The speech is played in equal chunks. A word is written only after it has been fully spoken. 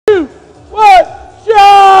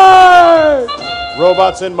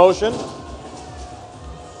robots in motion.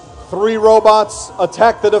 3 robots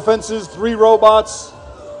attack the defenses. 3 robots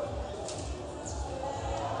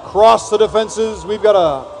cross the defenses. We've got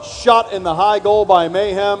a shot in the high goal by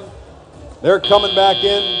Mayhem. They're coming back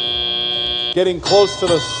in, getting close to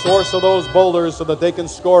the source of those boulders so that they can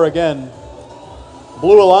score again.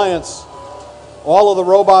 Blue Alliance, all of the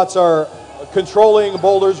robots are controlling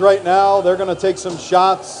boulders right now. They're going to take some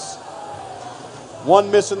shots.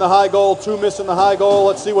 1 miss in the high goal, 2 miss in the high goal.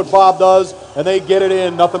 Let's see what Bob does, and they get it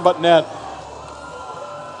in, nothing but net.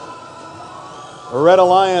 Red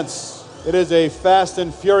Alliance, it is a fast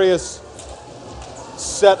and furious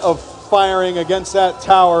set of firing against that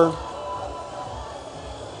tower.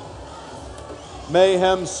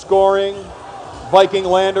 Mayhem scoring, Viking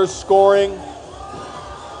Landers scoring.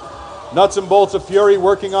 Nuts and Bolts of Fury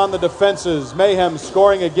working on the defenses. Mayhem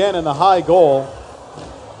scoring again in the high goal.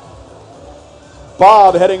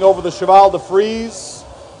 Bob heading over the Cheval de Frise,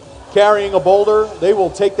 carrying a boulder. They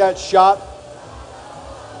will take that shot.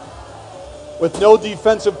 With no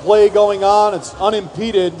defensive play going on, it's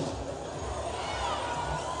unimpeded.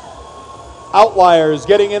 Outliers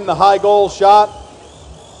getting in the high goal shot.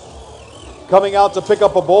 Coming out to pick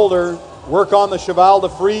up a boulder. Work on the Cheval de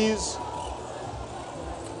Frise.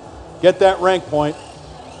 Get that rank point.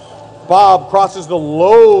 Bob crosses the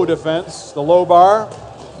low defense, the low bar.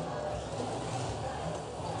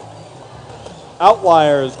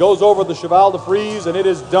 Outliers goes over the Cheval de Frise, and it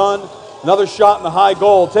is done. Another shot in the high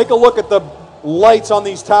goal. Take a look at the lights on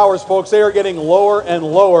these towers, folks. They are getting lower and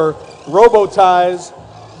lower. Roboties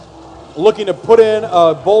looking to put in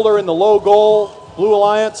a boulder in the low goal. Blue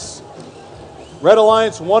Alliance. Red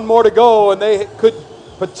Alliance, 1 more to go, and they could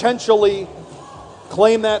potentially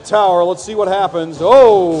claim that tower. Let's see what happens.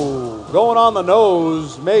 Oh, going on the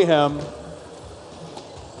nose, Mayhem.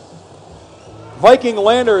 Viking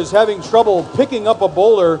Landers having trouble picking up a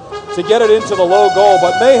boulder to get it into the low goal,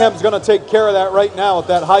 but Mayhem's going to take care of that right now with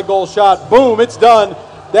that high goal shot. Boom, it's done.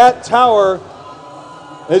 That tower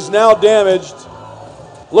is now damaged.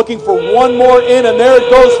 Looking for 1 more in, and there it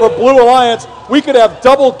goes for Blue Alliance. We could have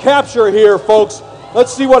double capture here, folks.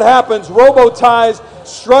 Let's see what happens. Roboties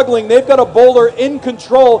struggling. They've got a boulder in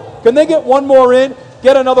control. Can they get 1 more in?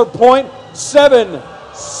 Get another point? 7,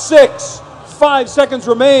 6, 5 seconds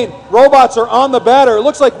remain. Robots are on the batter. It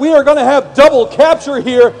looks like we are going to have double capture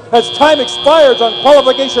here as time expires on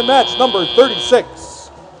qualification match number 36.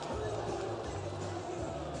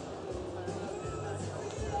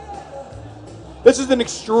 This is an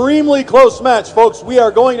extremely close match, folks. We are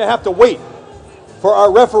going to have to wait for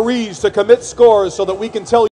our referees to commit scores so that we can tell you